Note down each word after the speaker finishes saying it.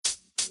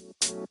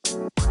Alright,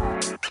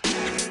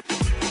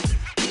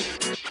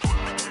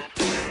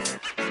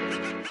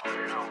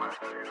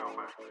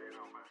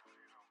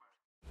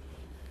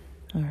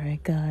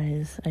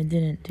 guys, I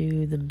didn't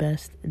do the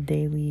best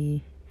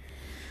daily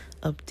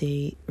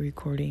update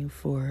recording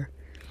for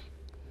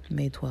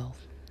May 12th.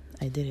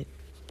 I did it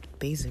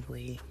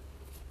basically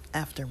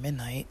after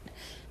midnight,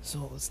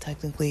 so it was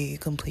technically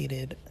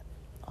completed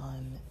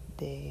on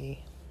May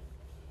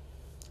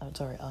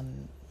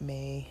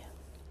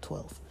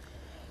 12th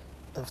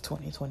of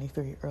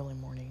 2023, early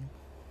morning.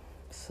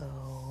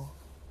 So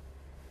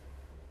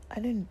I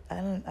didn't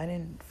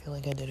feel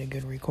like I did a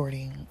good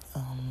recording.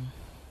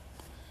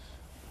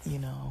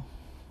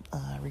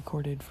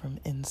 Recorded from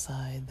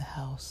inside the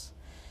house,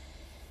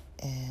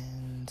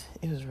 and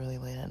it was really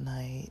late at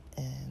night,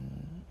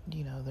 and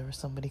there was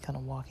somebody kind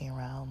of walking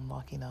around,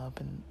 locking up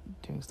and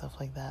doing stuff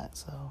like that.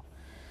 So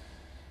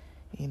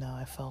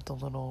I felt a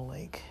little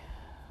like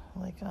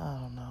I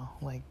don't know,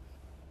 like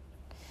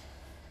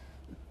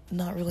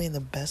not really in the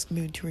best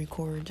mood to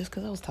record, just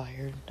because I was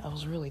tired. I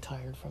was really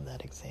tired from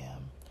that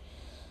exam,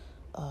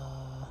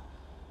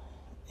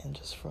 and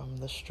just from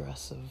the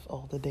stress of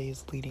all the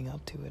days leading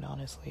up to it.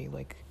 Honestly,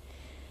 like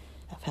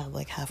I've had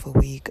like half a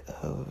week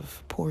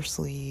of poor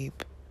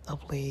sleep,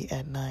 up late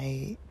at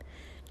night,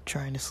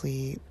 trying to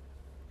sleep,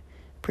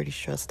 pretty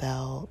stressed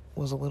out,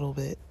 was a little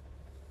bit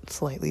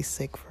slightly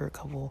sick for a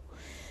couple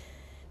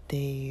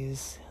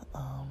days.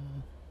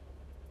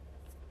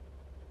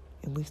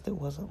 At least it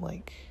wasn't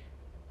like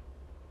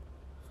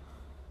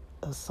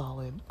a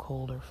solid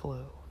cold or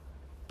flu,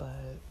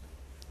 but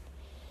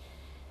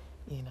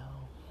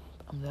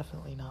I'm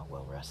definitely not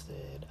well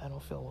rested. I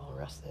don't feel well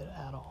rested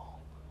at all.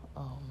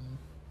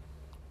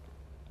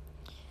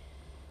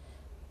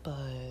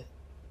 But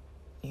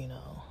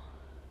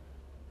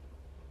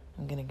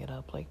I'm gonna get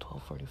up like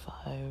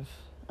 12:45.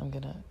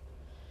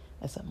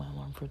 I set my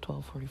alarm for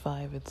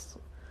 12:45. It's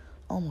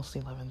almost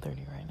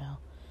 11:30 right now.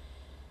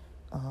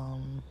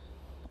 On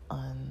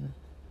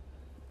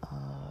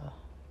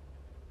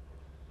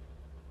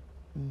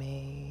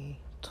May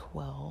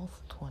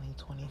 12th,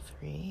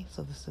 2023.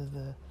 So this is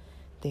the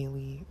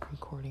daily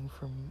recording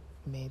from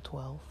May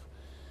 12th.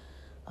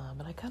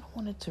 But I kind of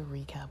wanted to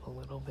recap a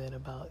little bit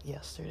about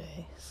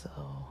yesterday. So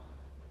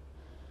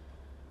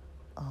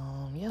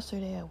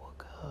yesterday I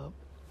woke up,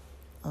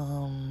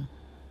 and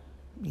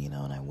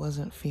I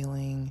wasn't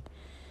feeling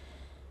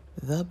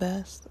the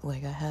best.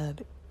 Like, I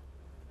had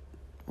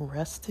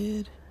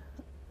rested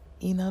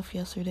enough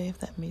yesterday, if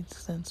that made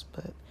sense,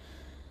 but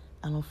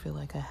I don't feel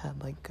like I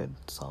had like good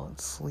solid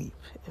sleep,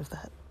 if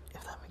that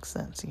makes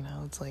sense.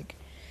 It's like,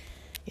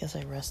 yes,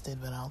 I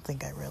rested, but I don't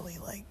think I really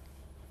like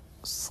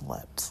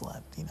slept,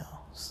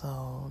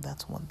 so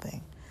that's one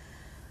thing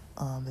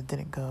that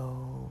didn't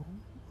go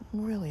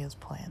really as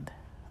planned.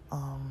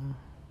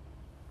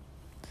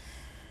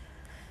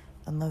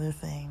 Another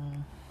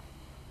thing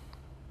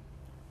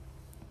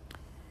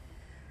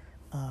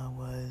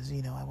was,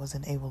 I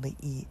wasn't able to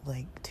eat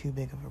like too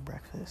big of a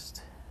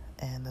breakfast.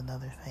 And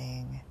another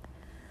thing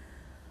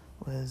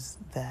was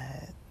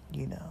that,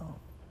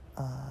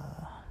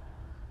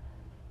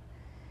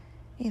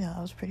 I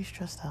was pretty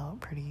stressed out,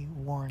 pretty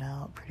worn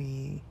out,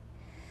 pretty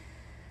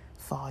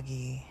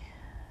foggy,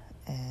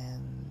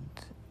 and,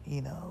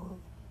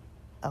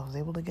 I was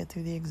able to get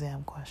through the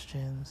exam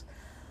questions.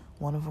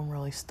 One of them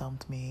really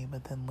stumped me,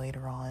 but then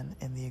later on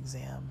in the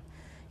exam,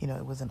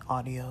 it was an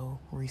audio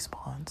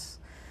response.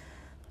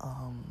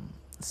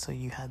 So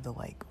you had to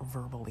like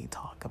verbally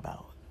talk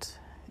about,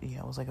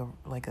 it was like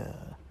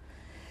a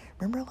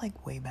remember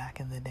like way back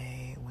in the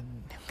day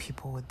when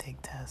people would take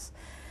tests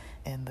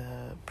and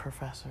the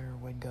professor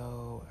would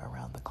go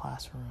around the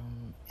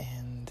classroom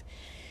and,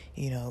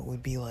 it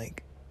would be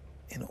like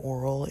an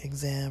oral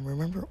exam.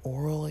 Remember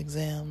oral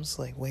exams,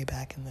 like way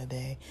back in the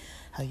day,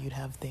 how you'd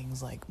have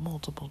things like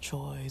multiple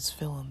choice,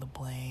 fill in the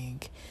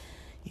blank,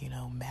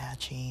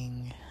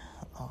 matching,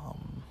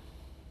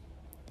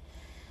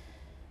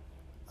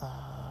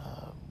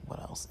 what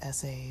else?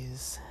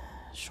 Essays,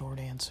 short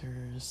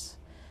answers,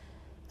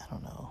 I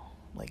don't know,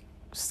 like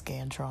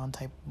Scantron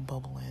type,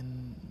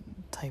 bubble-in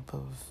type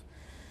of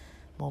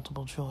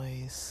multiple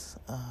choice.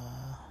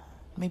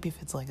 Maybe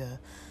if it's like a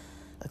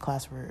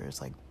class where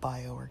it's like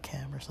bio or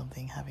chem or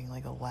something, having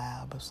like a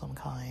lab of some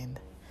kind,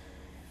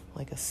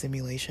 like a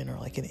simulation or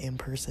like an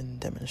in-person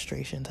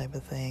demonstration type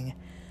of thing.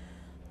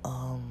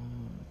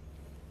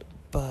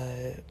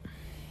 But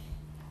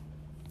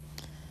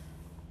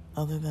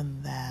other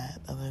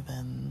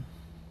than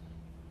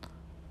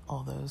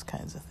all those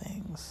kinds of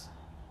things,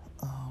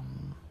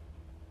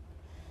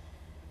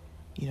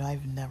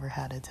 I've never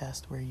had a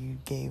test where you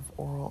gave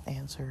oral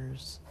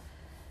answers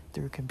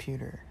through a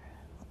computer.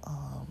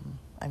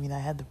 I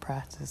had the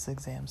practice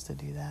exams to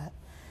do that,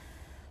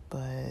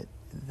 but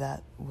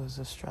that was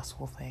a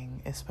stressful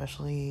thing,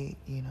 especially,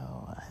 I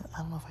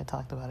don't know if I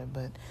talked about it,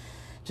 but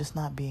just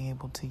not being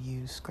able to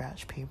use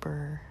scratch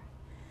paper,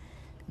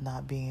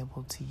 not being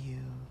able to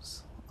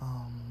use,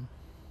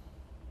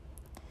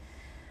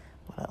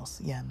 what else?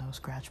 Yeah, no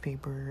scratch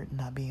paper,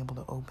 not being able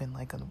to open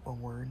like a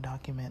Word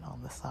document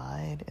on the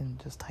side and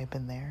just type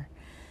in there,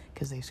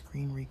 because they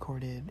screen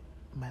recorded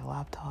my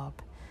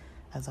laptop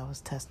as I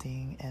was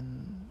testing,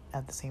 and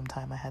at the same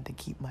time I had to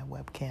keep my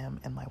webcam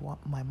and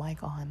my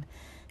mic on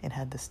and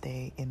had to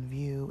stay in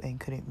view and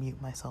couldn't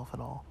mute myself at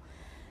all.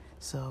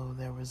 So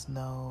there was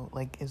no,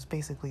 like, it's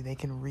basically they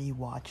can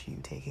re-watch you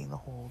taking the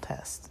whole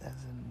test,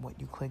 as in what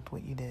you clicked,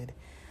 what you did,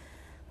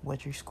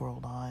 what you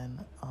scrolled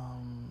on.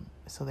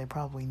 So they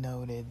probably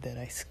noted that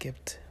I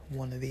skipped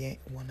one of the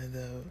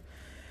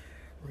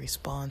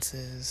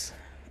responses,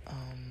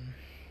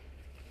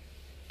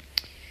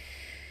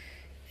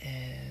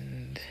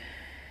 and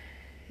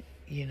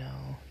you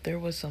know, there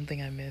was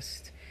something I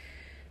missed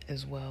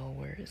as well,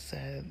 where it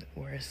said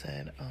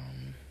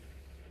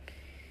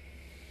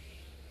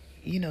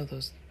you know,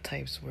 those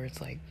types where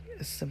it's like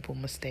a simple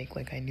mistake,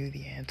 like I knew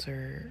the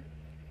answer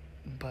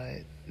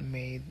but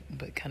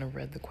kind of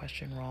read the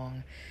question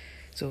wrong,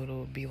 so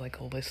it'll be like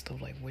a list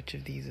of like which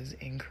of these is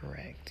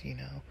incorrect, you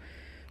know,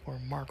 or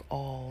mark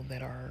all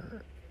that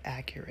are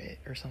accurate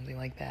or something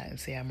like that, and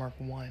say I mark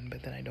one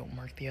but then I don't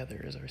mark the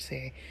others, or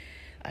say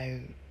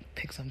I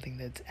pick something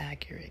that's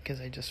accurate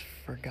because I just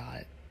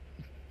forgot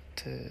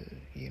to,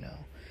 you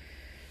know,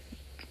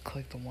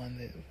 click the one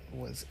that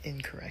was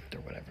incorrect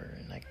or whatever,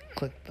 and I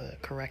clicked the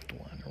correct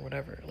one or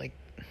whatever, like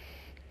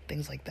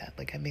things like that.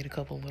 Like I made a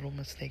couple little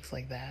mistakes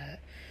like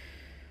that,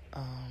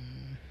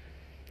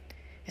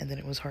 and then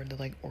it was hard to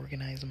like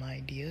organize my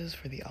ideas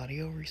for the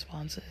audio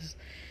responses,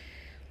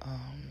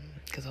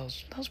 because I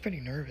was pretty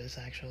nervous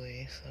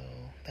actually, so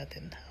that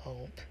didn't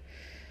help.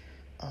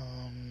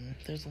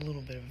 There's a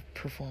little bit of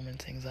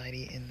performance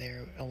anxiety in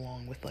there,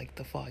 along with like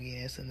the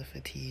fogginess and the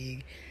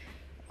fatigue.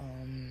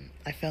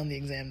 I found the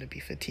exam to be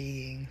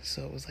fatiguing,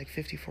 so it was like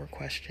 54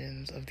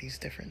 questions of these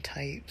different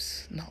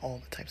types. Not all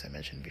the types I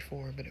mentioned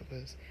before, but it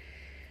was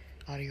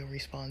audio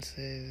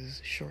responses,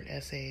 short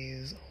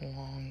essays,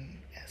 long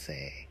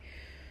essay,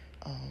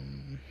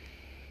 and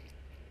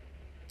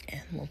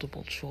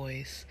multiple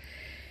choice.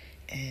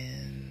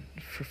 And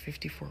for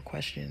 54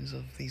 questions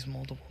of these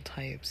multiple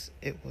types,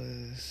 it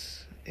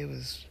was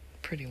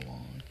pretty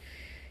long.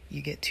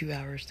 You get 2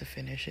 hours to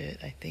finish it.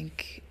 I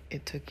think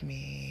it took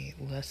me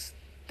less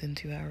than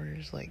 2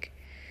 hours, like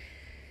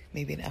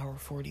maybe an hour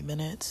 40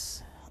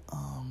 minutes,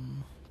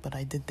 but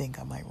I did think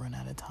I might run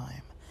out of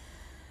time,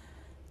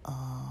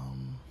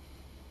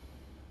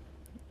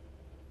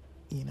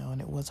 you know, and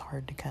it was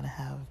hard to kind of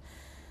have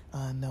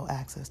no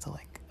access to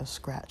like a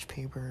scratch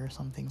paper or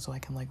something so I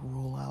can like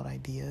rule out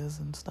ideas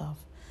and stuff,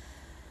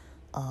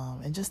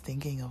 and just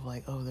thinking of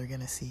like, oh, they're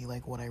gonna see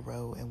like what I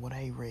wrote and what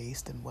I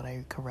erased and what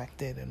I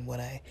corrected and what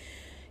I,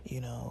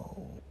 you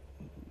know,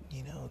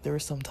 there were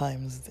some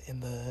times in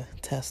the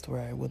test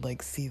where I would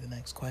like see the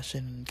next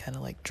question and kind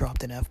of like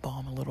dropped an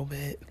F-bomb a little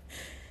bit,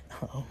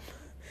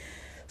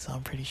 so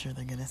I'm pretty sure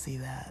they're gonna see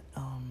that,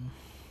 and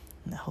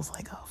I was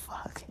like, oh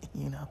fuck,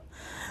 you know,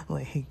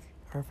 like,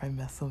 or if I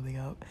messed something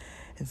up,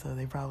 and so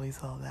they probably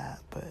saw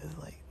that, but it's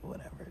like,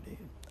 whatever, dude.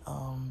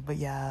 But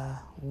yeah,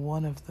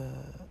 one of the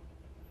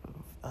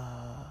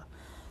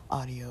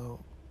audio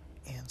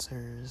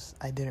answers,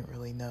 I didn't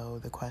really know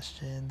the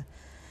question,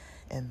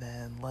 and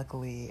then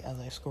luckily as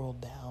I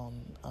scrolled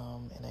down,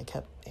 and I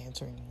kept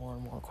answering more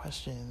and more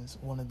questions,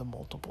 one of the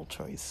multiple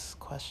choice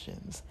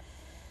questions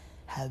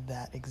had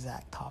that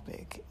exact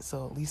topic,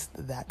 so at least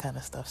that kind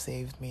of stuff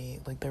saved me.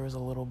 Like there was a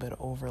little bit of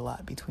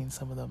overlap between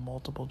some of the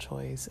multiple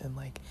choice and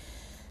like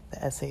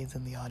the essays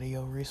and the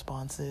audio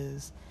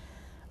responses.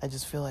 I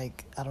just feel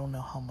like I don't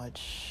know how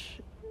much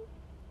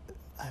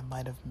I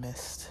might have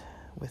missed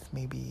with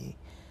maybe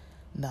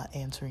not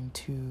answering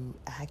too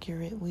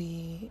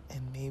accurately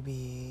and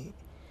maybe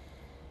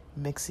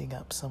mixing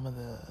up some of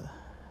the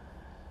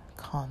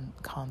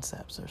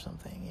concepts or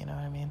something, you know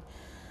what I mean?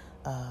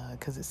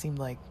 Because it seemed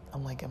like,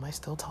 I'm like, am I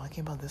still talking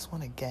about this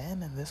one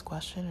again in this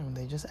question? And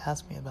they just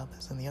asked me about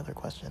this in the other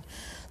question.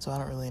 So I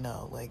don't really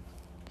know, like,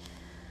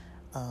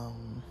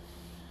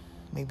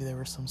 maybe there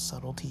were some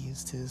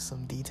subtleties to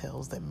some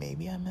details that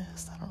maybe I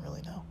missed. I don't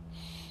really know.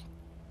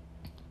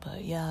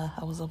 But yeah,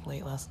 I was up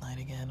late last night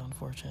again,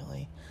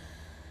 unfortunately.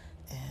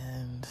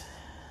 And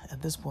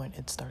at this point,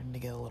 it's starting to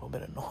get a little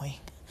bit annoying,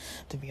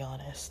 to be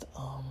honest.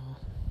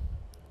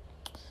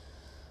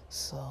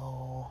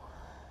 So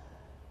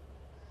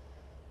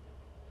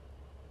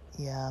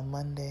yeah,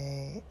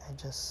 Monday,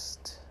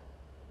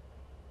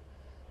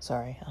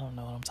 sorry, I don't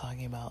know what I'm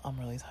talking about. I'm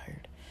really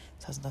tired.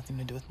 This has nothing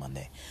to do with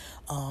Monday.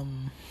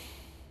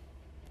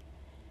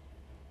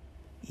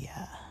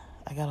 Yeah,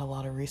 I got a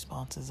lot of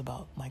responses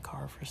about my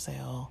car for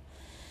sale.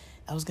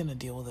 I was gonna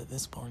deal with it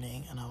this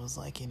morning, and I was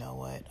like, you know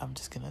what, I'm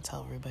just gonna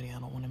tell everybody I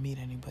don't want to meet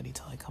anybody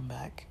till I come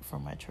back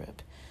from my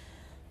trip.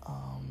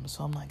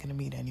 So I'm not gonna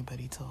meet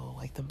anybody till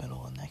like the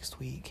middle of next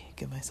week.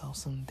 Give myself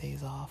some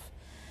days off.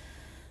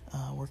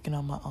 Working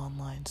on my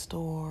online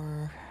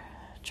store,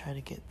 try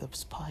to get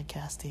this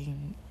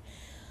podcasting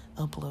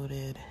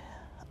uploaded.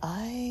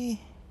 I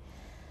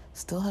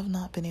still have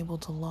not been able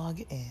to log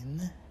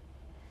in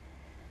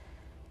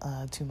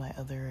to my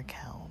other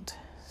account,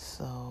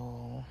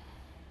 So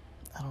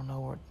I don't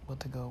know where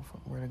to go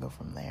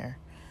from there.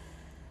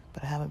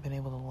 But I haven't been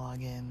able to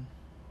log in.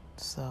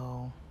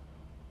 So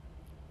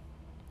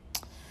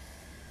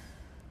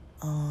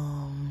I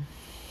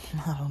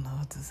don't know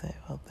what to say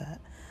about that.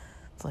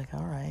 It's like,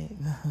 all right.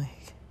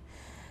 Like,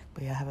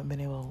 but yeah, I haven't been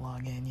able to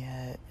log in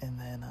yet. And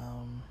then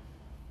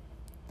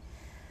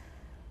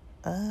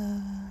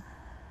I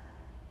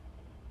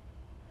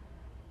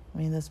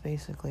mean, that's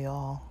basically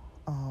all.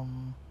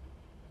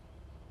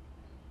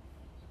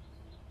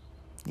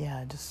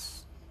 Yeah,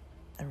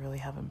 I really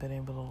haven't been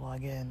able to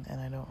log in, and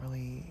I don't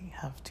really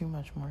have too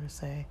much more to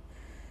say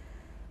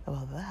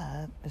about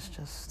that. It's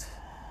just,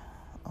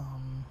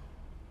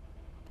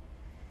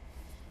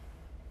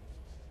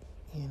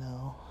 you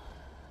know,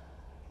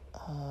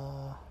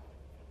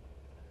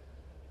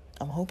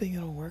 I'm hoping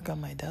it'll work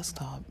on my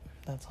desktop.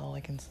 That's all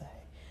I can say.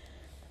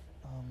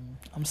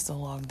 I'm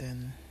still logged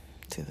in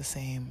to the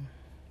same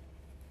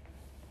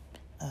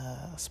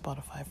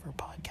Spotify for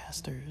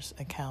Podcasters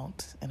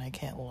account, and I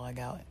can't log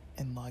out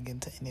and log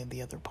into any of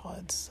the other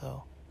pods,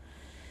 so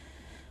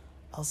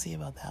I'll see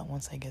about that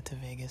once I get to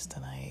Vegas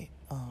tonight.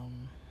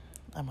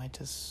 I might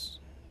just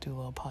do a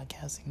little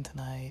podcasting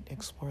tonight,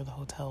 explore the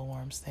hotel where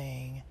I'm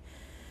staying.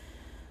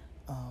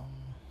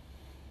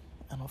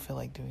 I don't feel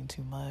like doing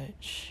too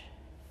much.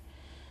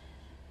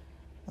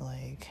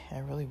 Like, I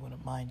really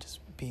wouldn't mind just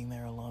being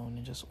there alone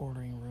and just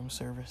ordering room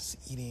service,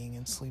 eating,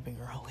 and sleeping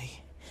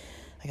early.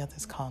 I got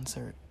this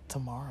concert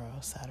tomorrow,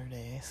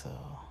 Saturday, so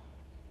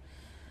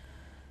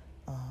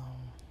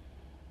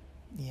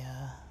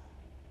yeah.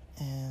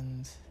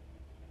 And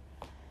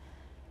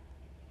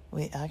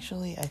wait,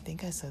 actually, I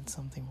think I said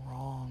something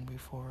wrong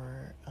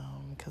before,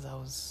 because I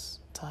was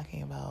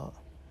talking about,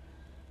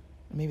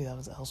 maybe that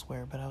was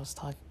elsewhere, but I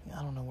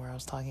don't know where I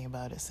was talking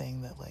about it,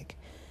 saying that, like,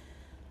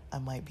 I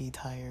might be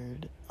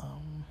tired,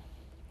 and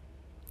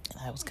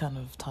I was kind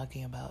of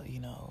talking about,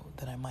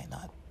 that I might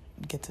not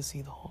get to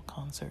see the whole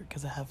concert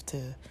because I have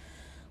to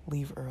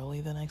leave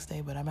early the next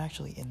day, but I'm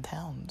actually in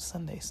town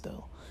Sunday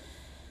still.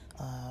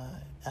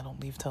 I don't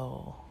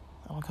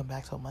come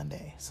back till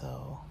Monday,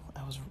 so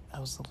I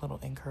was a little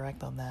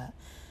incorrect on that.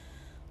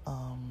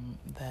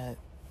 That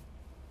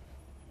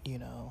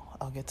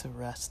I'll get to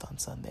rest on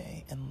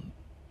Sunday, and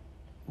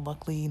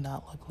luckily,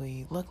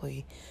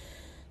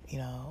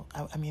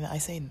 I mean, I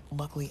say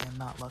luckily and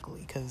not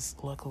luckily, because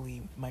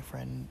luckily my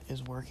friend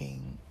is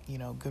working,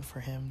 good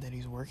for him that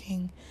he's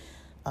working.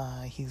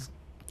 He's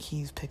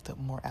picked up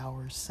more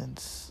hours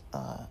since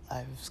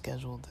I've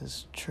scheduled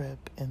this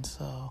trip, and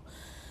so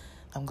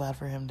I'm glad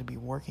for him to be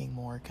working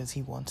more, because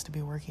he wants to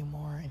be working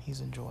more and he's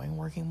enjoying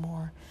working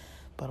more.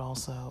 But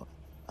also,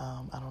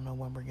 I don't know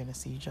when we're gonna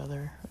see each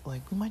other.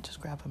 Like, we might just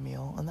grab a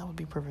meal, and that would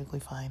be perfectly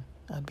fine.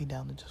 I'd be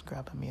down to just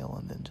grab a meal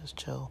and then just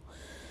chill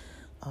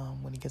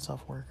when he gets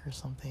off work or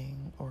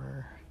something,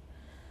 or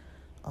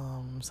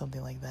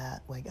something like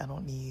that. Like, I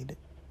don't need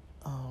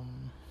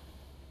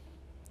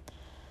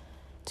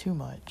too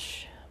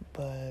much,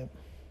 but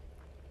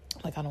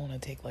like, I don't want to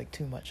take like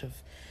too much of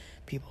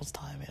people's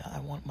time. I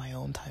want my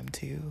own time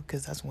too,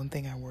 because that's one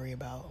thing I worry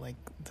about. Like,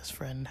 this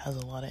friend has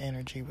a lot of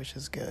energy, which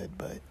is good,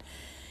 but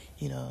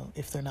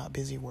if they're not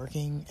busy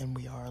working and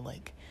we are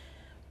like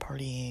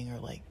partying or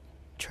like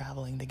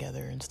traveling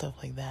together and stuff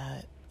like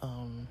that,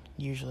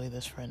 usually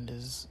this friend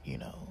is,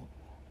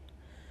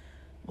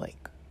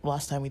 like,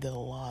 last time we did a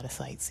lot of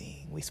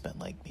sightseeing. We spent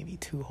like maybe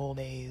 2 whole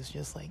days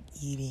just like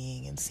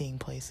eating and seeing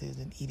places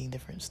and eating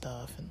different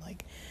stuff and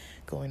like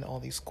going to all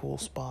these cool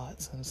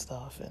spots and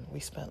stuff, and we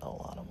spent a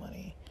lot of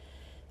money.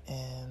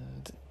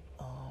 And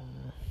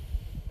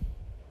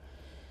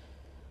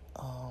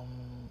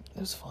it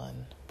was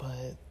fun,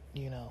 but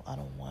I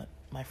don't want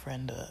my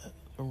friend to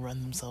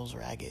run themselves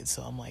ragged,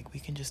 so I'm like, we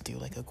can just do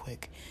like a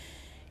quick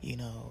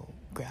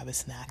grab a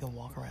snack and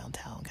walk around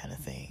town kind of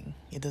thing.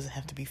 It doesn't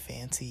have to be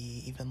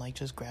fancy, even like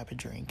just grab a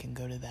drink and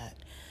go to that,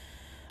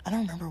 I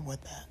don't remember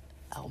what that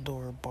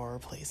outdoor bar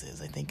place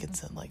is. I think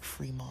it's in like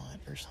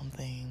Fremont or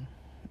something.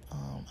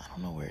 I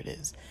don't know where it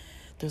is.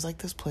 There's like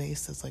this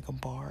place that's like a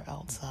bar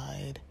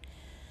outside.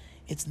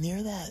 It's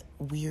near that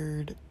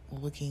weird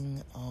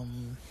looking,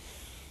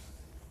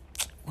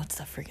 what's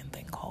that freaking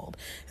thing called?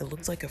 It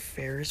looks like a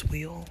Ferris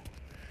wheel.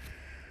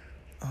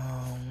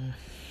 I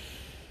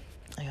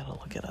gotta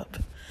look it up.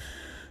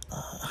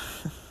 I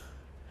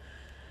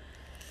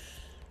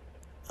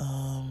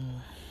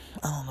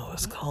don't know what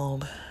it's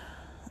called.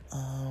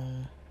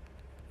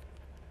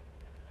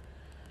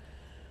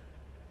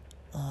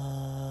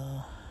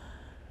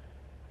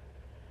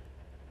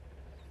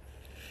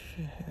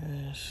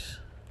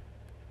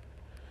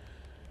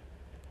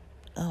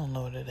 I don't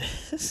know what it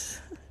is.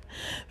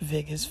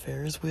 Vegas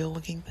Ferris wheel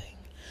looking thing.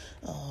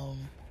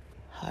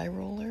 High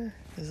Roller?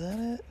 Is that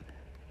it?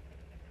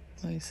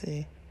 Let me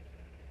see.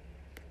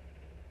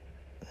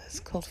 It's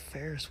called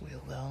Ferris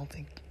wheel, though. I don't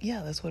think...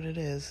 Yeah, that's what it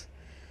is.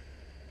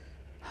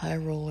 High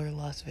Roller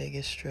Las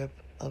Vegas Strip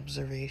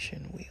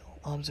Observation Wheel.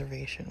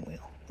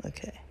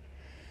 Okay.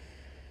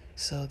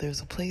 So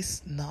there's a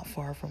place not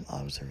far from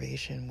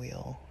Observation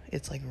Wheel.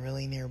 It's like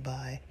really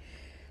nearby.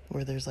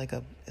 where there's like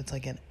it's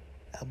like a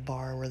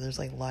bar where there's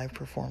like live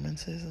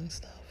performances and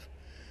stuff.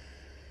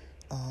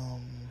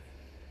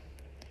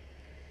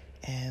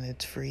 And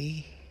it's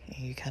free, and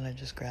you kind of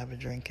just grab a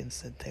drink and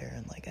sit there,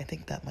 and like I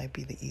think that might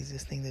be the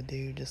easiest thing to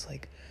do. Just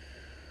like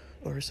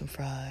order some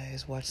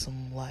fries, watch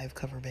some live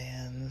cover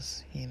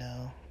bands,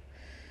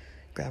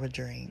 grab a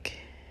drink,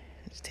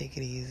 just take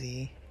it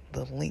easy.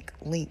 The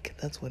Link,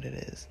 that's what it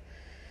is.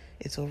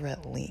 It's over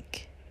at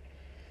Link.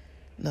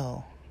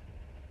 No,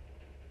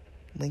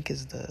 Link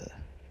is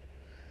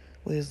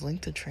is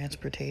Link the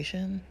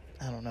transportation?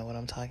 I don't know what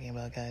I'm talking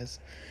about, guys.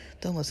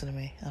 Don't listen to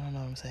me. I don't know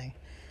what I'm saying.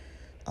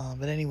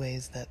 But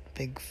anyways, that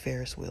big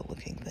Ferris wheel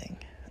looking thing.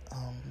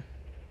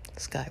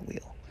 Sky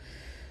wheel.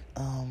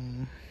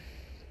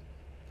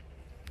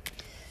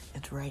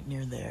 It's right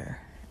near there.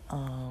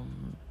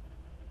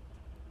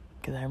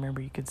 Because I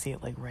remember you could see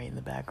it like right in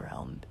the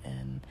background.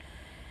 And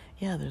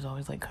yeah, there's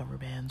always like cover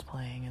bands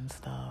playing and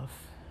stuff.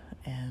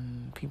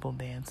 And people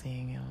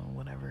dancing and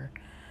whatever.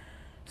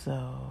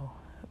 So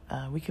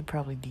we could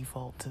probably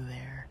default to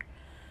there.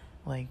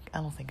 Like, I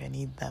don't think I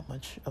need that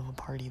much of a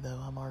party, though.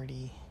 I'm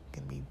already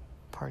going to be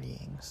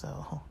partying,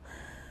 so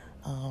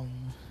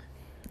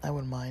I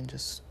wouldn't mind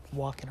just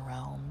walking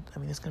around. I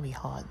mean, it's going to be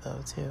hot,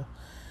 though, too.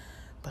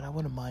 But I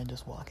wouldn't mind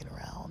just walking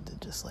around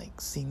and just,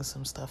 like, seeing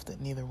some stuff that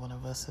neither one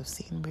of us have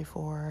seen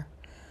before.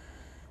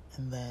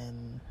 And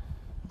then,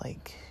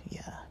 like,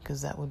 yeah,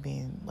 because that would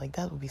be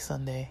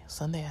Sunday.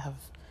 Sunday, I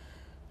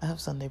have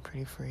Sunday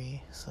pretty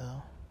free, so,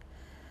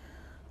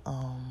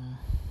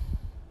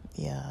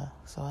 yeah,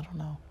 so I don't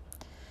know.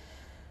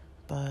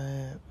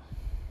 But,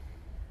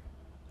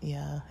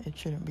 yeah, it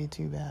shouldn't be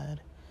too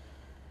bad.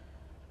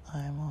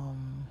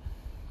 I'm,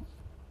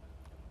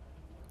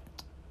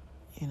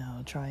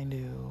 trying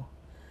to,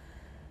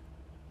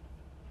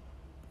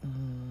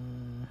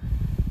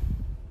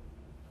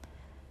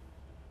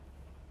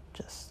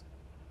 just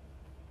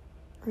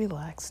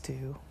relax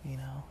too,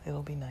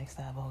 It'll be nice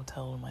to have a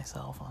hotel to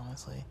myself,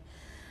 honestly.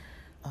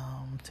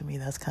 To me,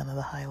 that's kind of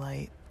the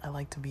highlight. I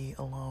like to be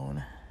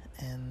alone,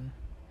 and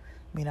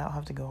I mean, I don't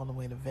have to go all the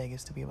way to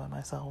Vegas to be by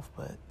myself,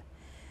 but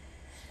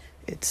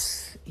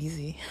it's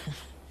easy.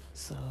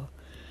 So,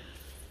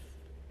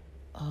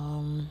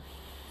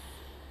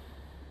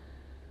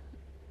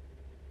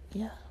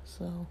 yeah,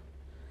 so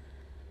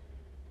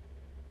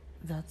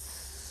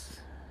that's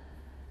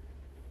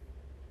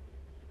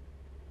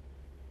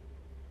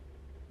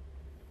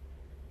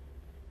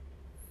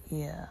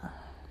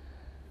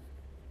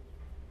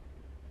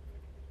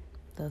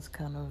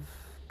kind of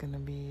gonna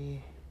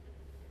be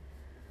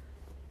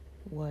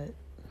what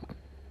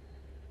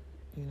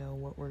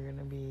we're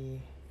gonna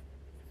be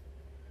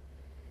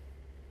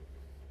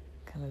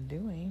kind of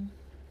doing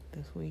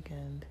this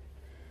weekend,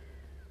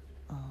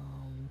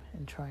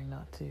 and trying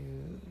not to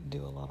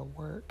do a lot of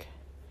work,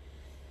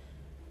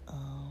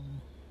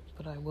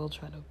 but I will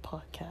try to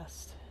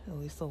podcast at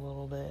least a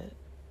little bit,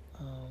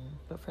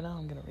 but for now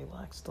I'm gonna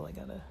relax till I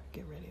gotta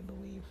get ready to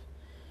leave.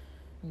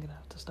 I'm gonna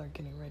have to start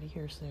getting ready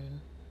here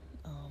soon,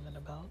 in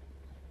about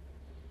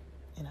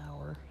an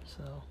hour,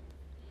 so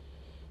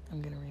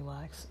I'm gonna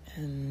relax,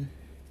 and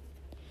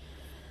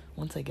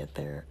once I get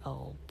there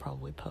I'll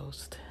probably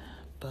post.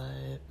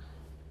 But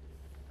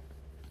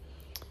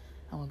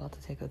I'm about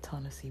to take a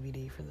ton of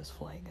CBD for this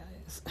flight,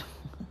 guys.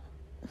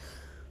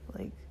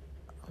 Like,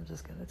 I'm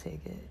just gonna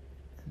take it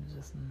and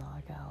just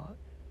knock out.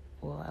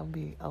 Well, I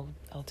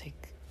won't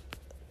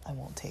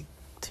take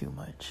too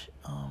much,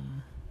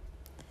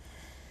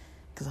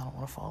 because I don't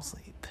want to fall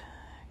asleep.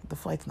 The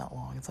flight's not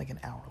long. It's like an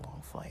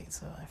hour-long flight,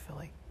 so I feel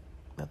like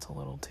that's a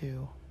little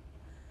too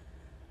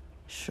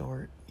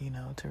short,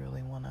 to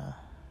really want to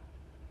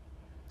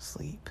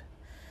sleep.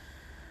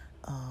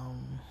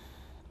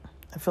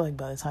 I feel like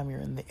by the time you're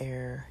in the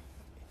air,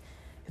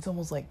 it's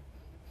almost like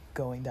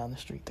going down the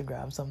street to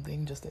grab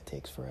something, just it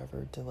takes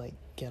forever to like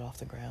get off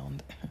the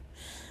ground.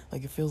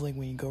 Like, it feels like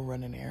when you go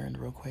run an errand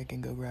real quick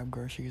and go grab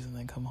groceries and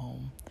then come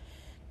home,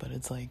 but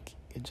it's like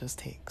it just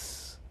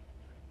takes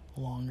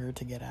longer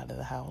to get out of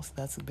the house.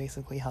 That's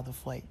basically how the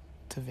flight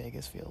to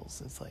Vegas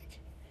feels. It's like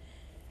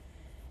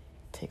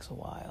it takes a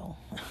while.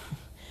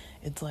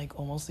 It's like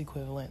almost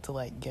equivalent to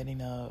like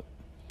getting up,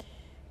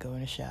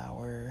 going to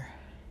shower,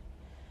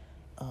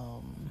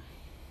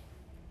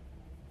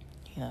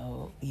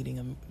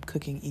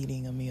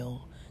 eating a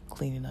meal,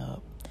 cleaning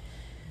up,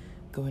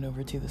 going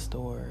over to the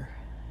store,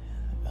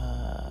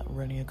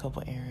 running a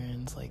couple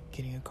errands, like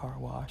getting a car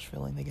wash,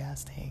 filling the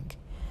gas tank,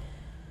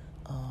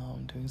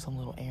 doing some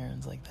little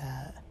errands like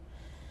that,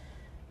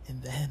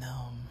 and then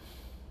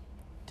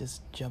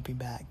just jumping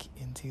back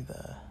into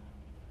the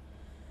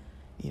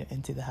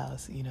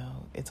house.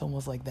 It's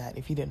almost like that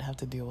if you didn't have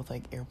to deal with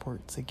like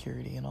airport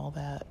security and all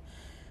that,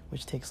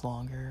 which takes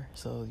longer,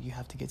 so you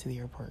have to get to the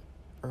airport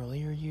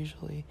earlier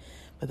usually,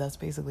 but that's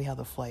basically how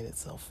the flight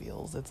itself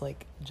feels. It's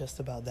like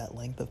just about that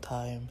length of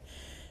time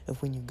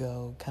of when you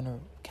go kind of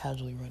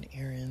casually run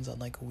errands on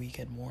like a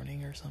weekend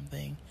morning or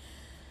something.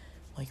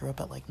 Like, you're up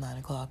at like 9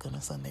 o'clock on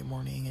a Sunday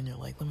morning and you're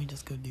like, let me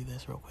just go do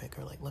this real quick,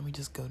 or like, let me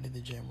just go to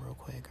the gym real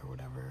quick or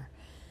whatever.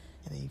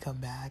 and then you come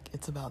back,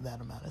 it's about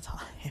that amount of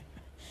time.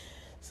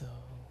 So,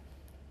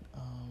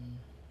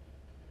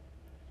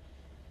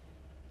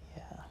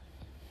 yeah.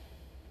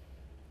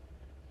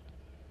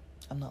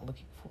 I'm not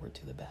looking forward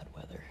to the bad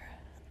weather.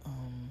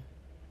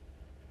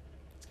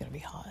 It's gonna be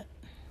hot.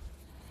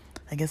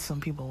 I guess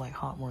some people like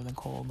hot more than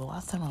cold. The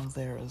last time I was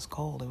there, it was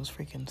cold. It was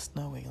freaking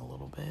snowing a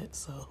little bit,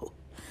 so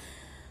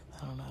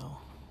I don't know.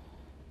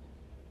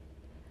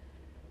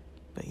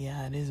 But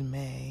yeah, it is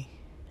May.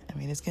 I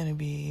mean, it's gonna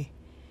be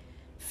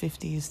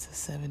 50s to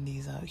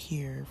 70s out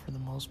here for the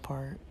most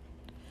part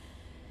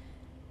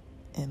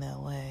in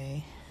LA,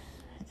 in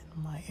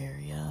my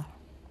area.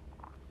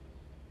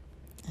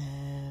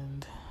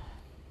 And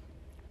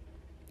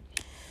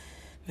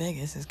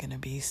Vegas is gonna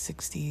be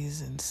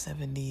 60s and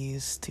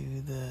 70s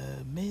to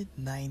the mid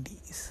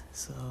 90s.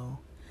 So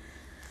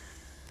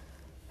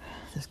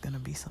there's gonna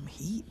be some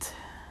heat.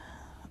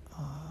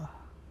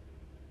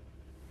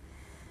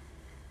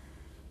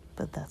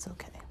 But that's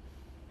okay.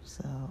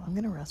 So I'm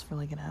gonna rest for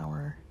like an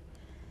hour,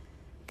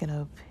 get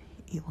up,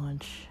 eat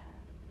lunch,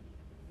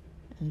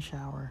 and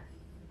shower,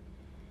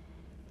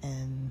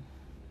 and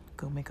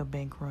go make a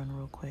bank run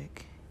real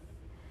quick.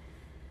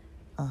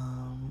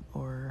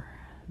 Or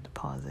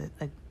deposit.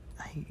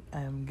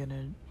 I'm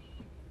gonna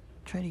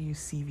try to use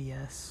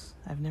CVS.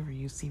 I've never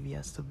used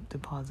CVS to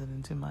deposit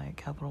into my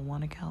Capital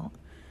One account,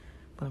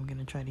 but I'm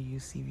gonna try to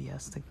use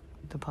CVS to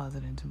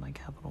deposit into my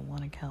Capital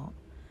One account.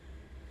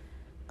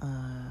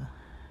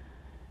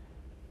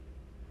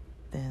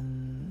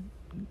 Then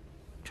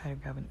try to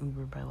grab an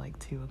Uber by like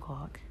 2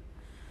 o'clock.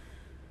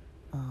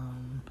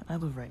 I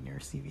live right near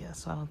CVS,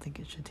 so I don't think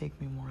it should take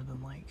me more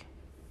than like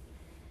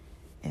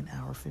an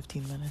hour,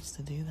 15 minutes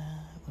to do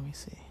that. Let me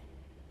see.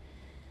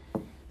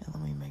 And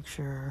let me make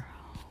sure,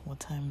 what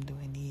time do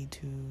I need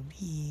to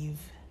leave?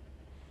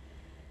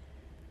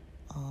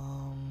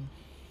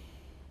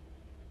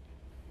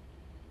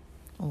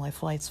 My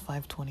flight's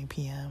 5:20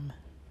 p.m.,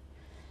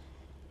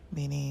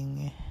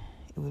 meaning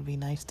it would be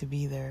nice to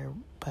be there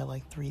by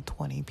like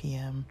 3:20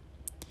 p.m.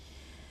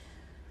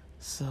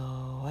 So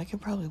I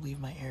could probably leave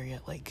my area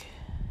at like,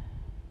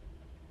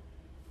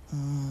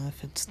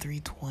 if it's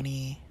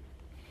 3:20,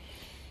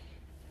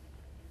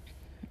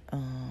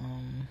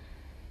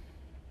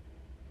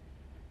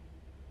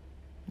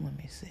 let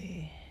me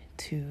see,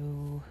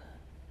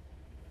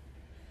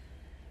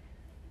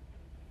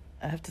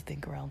 I have to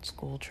think around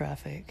school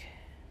traffic.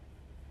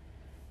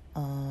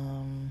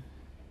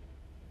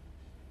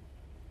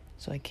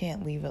 So I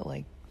can't leave at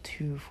like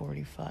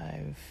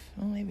 2:45.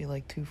 Well, maybe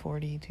like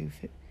 2:40,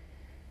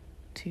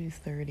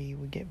 2:30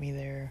 would get me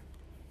there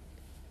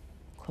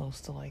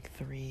close to like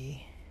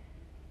 3.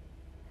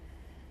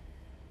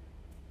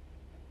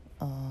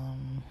 I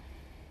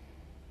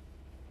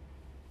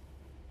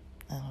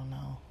don't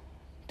know.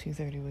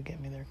 2:30 would get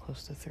me there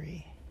close to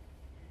 3,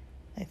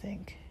 I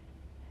think.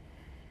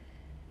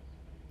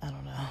 I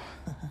don't know.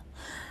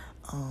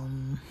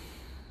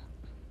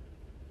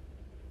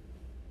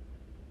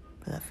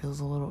 But that feels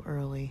a little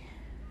early.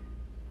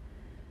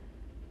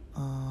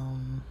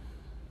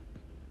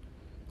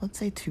 Let's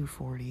say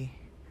 2:40.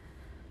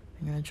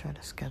 I'm gonna try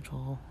to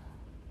schedule.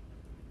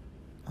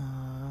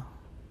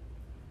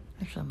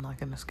 Actually, I'm not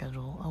gonna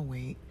schedule. I'll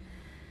wait,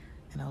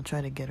 and I'll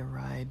try to get a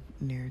ride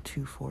near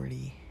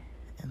 2:40,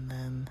 and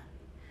then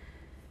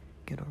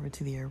get over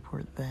to the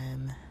airport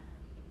then.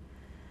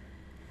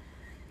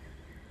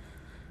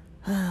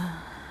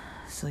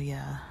 So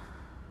yeah,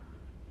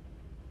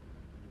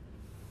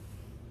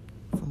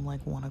 from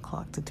like 1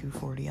 o'clock to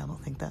 2:40, I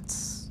don't think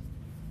that's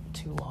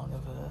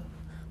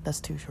that's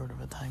too short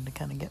of a time to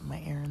kind of get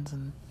my errands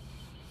and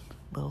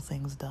little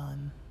things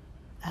done.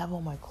 I have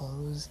all my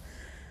clothes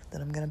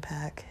that I'm gonna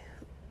pack,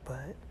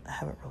 but I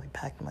haven't really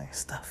packed my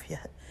stuff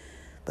yet.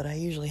 But I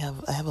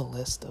have a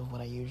list of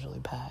what I usually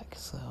pack,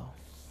 so,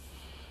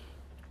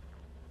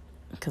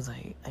 because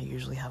I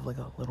usually have like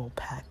a little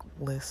pack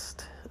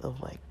list of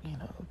like,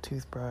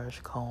 toothbrush,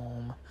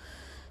 comb,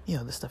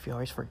 the stuff you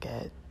always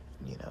forget.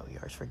 You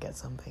always forget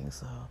something,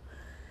 so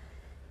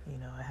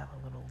I have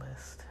a little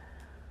list.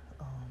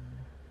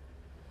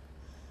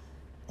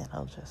 And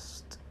I'll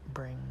just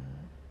bring,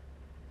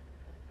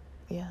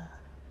 and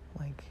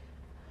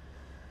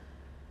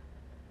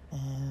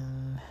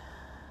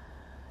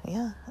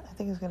I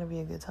think it's gonna be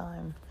a good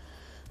time.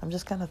 I'm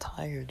just kind of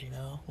tired,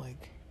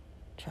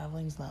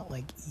 traveling's not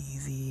like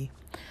easy.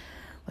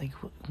 Like,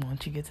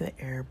 once you get to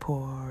the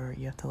airport,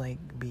 you have to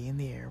like be in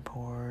the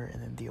airport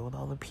and then deal with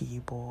all the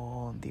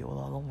people and deal with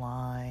all the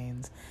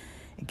lines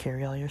and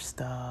carry all your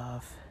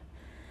stuff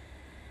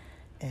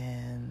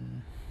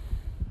and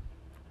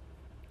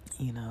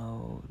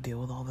deal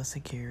with all the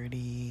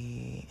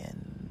security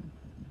and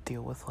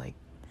deal with like,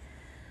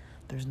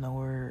 there's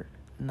nowhere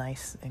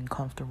nice and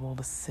comfortable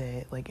to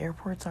sit. Like,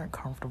 airports aren't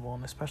comfortable,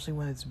 and especially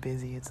when it's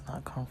busy, it's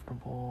not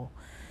comfortable.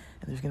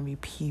 And there's gonna be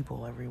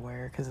people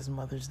everywhere because it's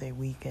Mother's Day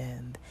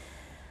weekend.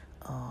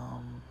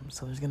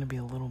 So there's gonna be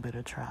a little bit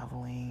of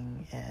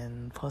traveling,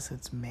 and plus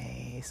it's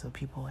May, so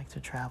people like to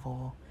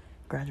travel.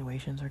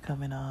 Graduations are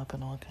coming up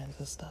and all kinds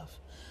of stuff.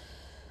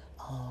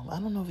 I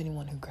don't know of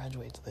anyone who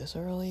graduates this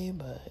early,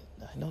 but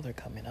I know they're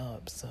coming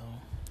up, so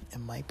it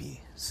might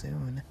be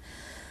soon.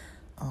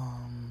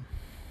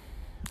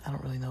 I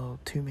don't really know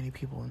too many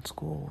people in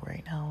school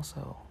right now,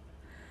 so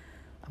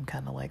I'm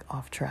kind of like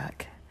off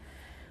track.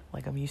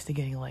 Like, I'm used to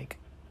getting like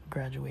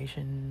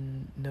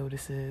graduation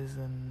notices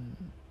and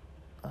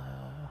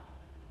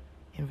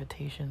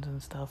invitations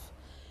and stuff,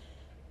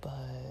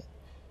 but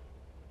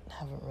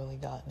haven't really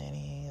gotten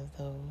any of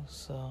those,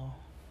 so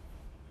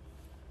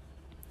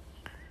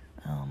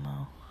I don't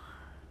know.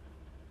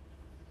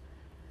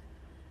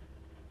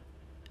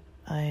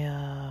 I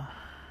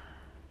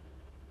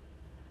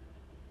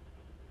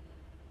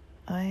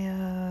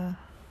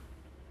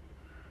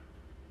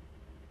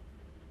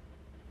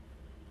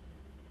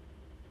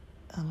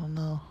don't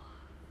know.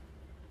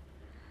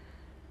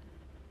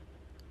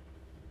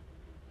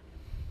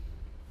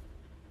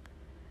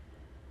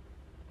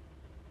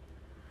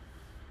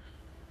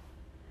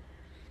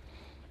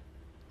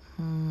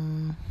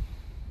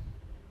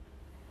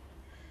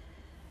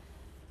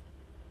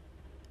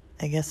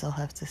 I guess I'll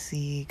have to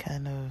see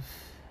kind of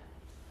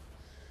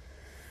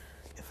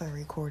if I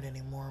record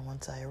anymore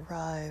once I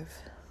arrive.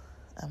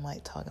 I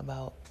might talk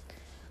about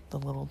the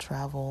little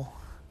travel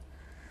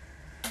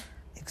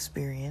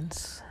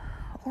experience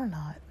or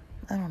not.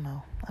 I don't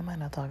know. I might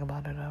not talk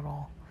about it at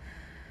all.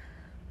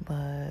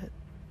 But,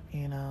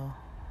 you know,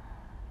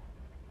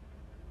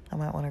 I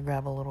might want to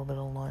grab a little bit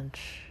of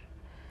lunch.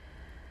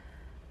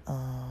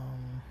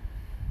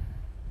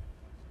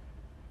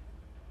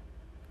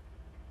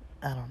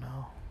 I don't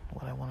know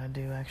what I want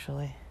to do,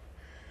 actually.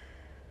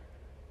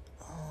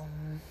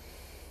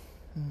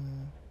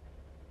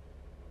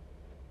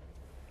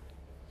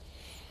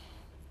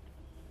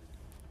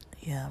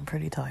 Yeah, I'm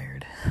pretty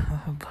tired,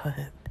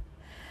 but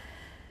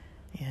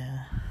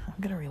yeah, I'm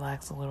gonna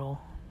relax a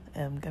little.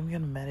 I'm gonna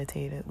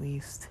meditate at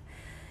least,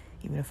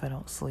 even if I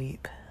don't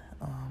sleep.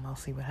 I'll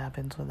see what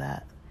happens with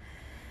that,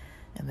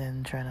 and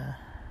then try to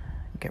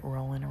get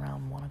rolling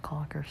around 1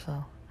 o'clock or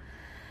so.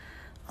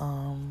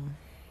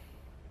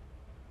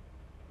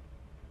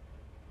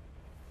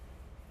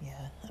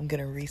 Yeah, I'm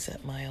gonna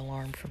reset my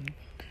alarm from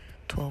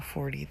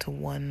 12:40 to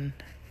 1:10.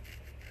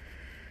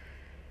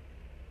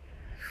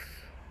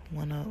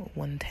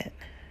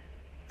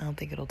 I don't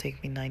think it'll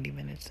take me 90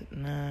 minutes.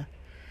 Nah,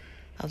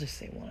 I'll just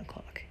say 1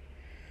 o'clock.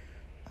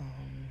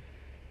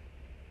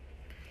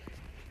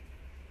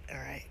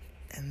 Alright,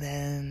 and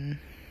then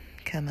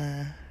kind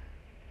of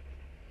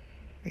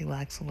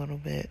relax a little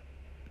bit.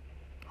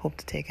 Hope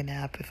to take a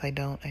nap. If I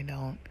don't, I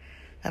don't.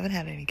 I haven't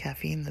had any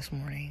caffeine this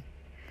morning,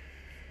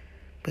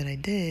 but I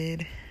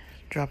did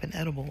drop an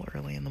edible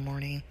early in the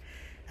morning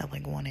at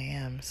like 1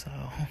 a.m. So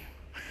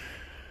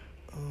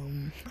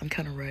I'm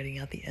kind of riding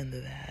out the end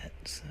of that.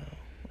 So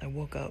I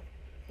woke up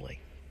like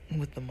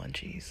with the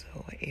munchies,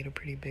 so I ate a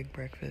pretty big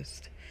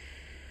breakfast.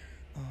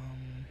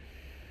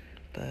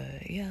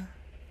 But yeah,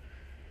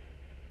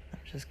 I'm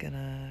just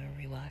gonna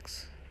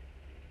relax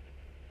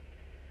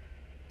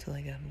till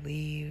I gotta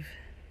leave.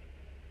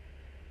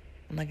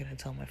 I'm not gonna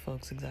tell my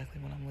folks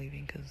exactly when I'm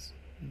leaving because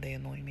they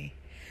annoy me.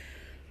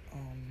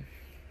 And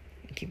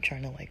keep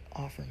trying to like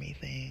offer me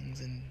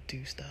things and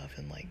do stuff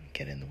and like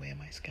get in the way of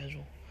my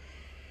schedule.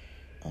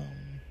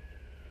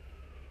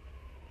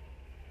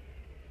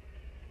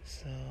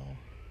 So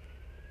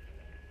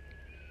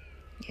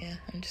yeah,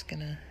 I'm just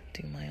gonna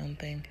do my own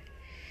thing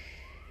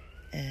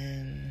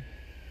and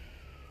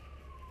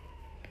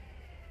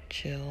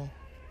chill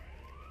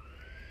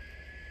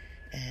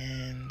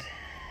and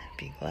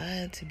be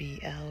glad to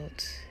be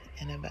out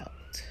and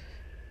about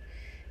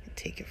and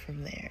take it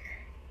from there.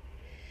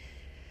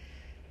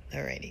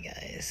 Alrighty,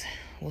 guys,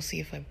 we'll see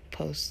if I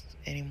post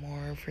any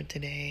more for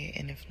today,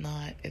 and if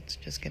not, it's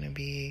just gonna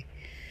be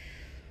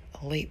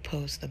a late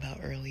post about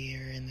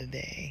earlier in the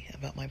day,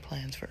 about my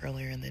plans for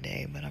earlier in the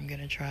day, but I'm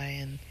gonna try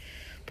and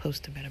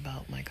post a bit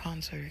about my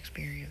concert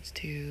experience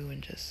too,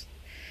 and just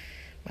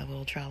my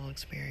little travel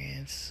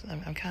experience.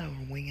 I'm kind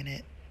of winging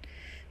it.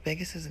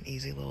 Vegas is an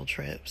easy little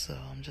trip, so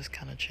I'm just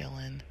kind of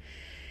chilling.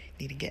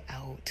 Need to get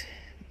out,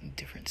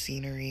 different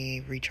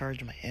scenery,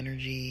 recharge my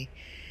energy.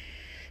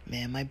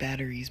 Man, my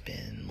battery's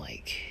been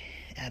like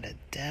at a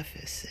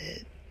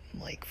deficit,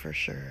 like for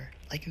sure.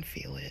 I can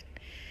feel it.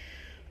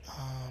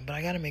 But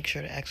I gotta make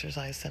sure to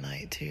exercise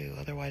tonight too,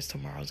 otherwise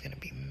tomorrow's gonna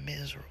be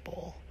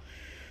miserable.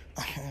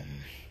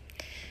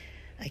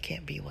 I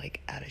can't be like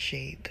out of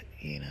shape,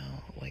 you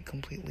know, like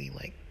completely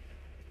like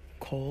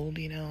cold,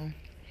 you know.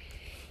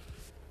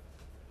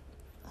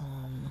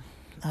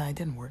 I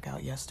didn't work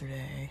out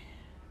yesterday.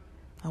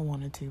 I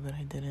wanted to, but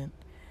I didn't.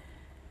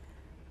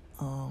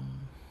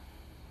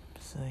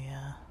 So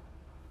yeah.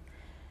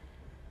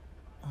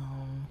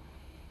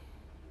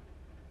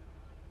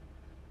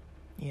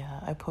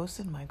 Yeah, I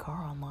posted my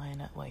car online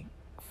at like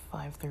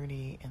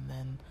 5:30, and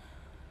then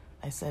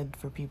I said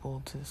for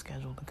people to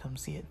schedule to come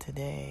see it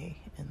today,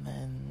 and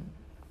then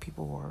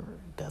people were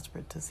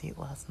desperate to see it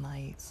last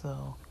night,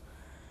 so,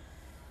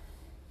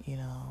 you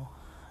know,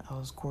 I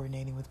was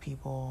coordinating with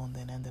people and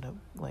then ended up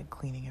like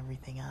cleaning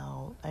everything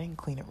out. I didn't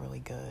clean it really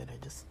good. I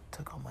just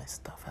took all my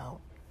stuff out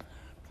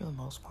for the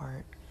most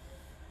part.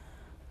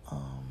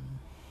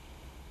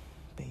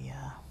 But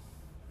yeah.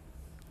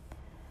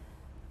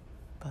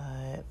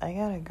 But I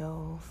gotta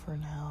go for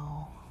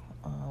now.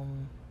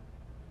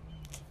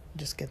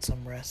 Just get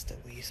some rest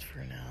at least for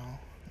now.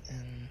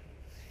 And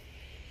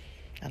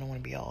I don't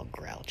want to be all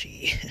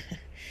grouchy.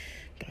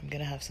 But I'm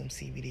gonna have some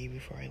CBD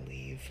before I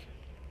leave.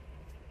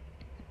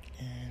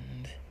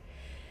 And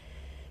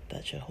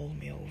that should hold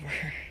me over.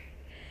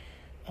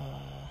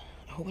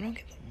 I hope I don't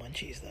get the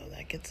munchies though.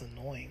 That gets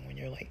annoying when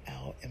you're like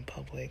out in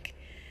public,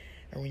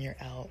 or when you're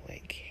out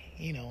like,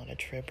 you know, on a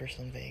trip or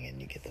something and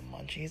you get the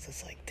munchies.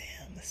 It's like,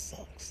 damn, this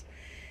sucks.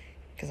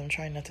 Because I'm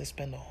trying not to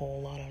spend a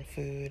whole lot on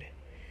food.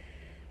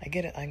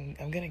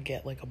 I'm gonna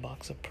get like a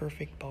box of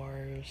Perfect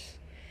bars,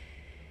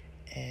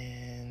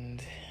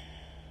 and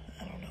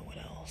I don't know what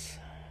else.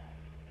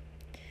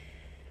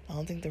 I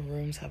don't think the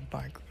rooms have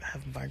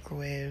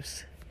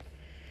microwaves.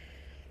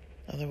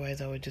 Otherwise,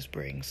 I would just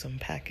bring some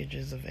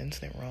packages of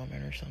instant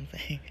ramen or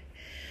something.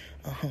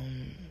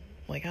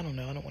 Like, I don't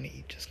know. I don't want to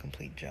eat just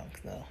complete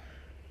junk, though.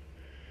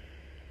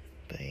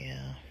 But,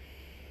 yeah.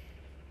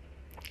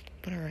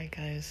 But, alright,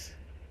 guys.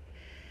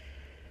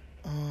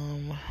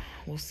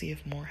 We'll see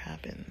if more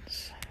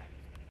happens.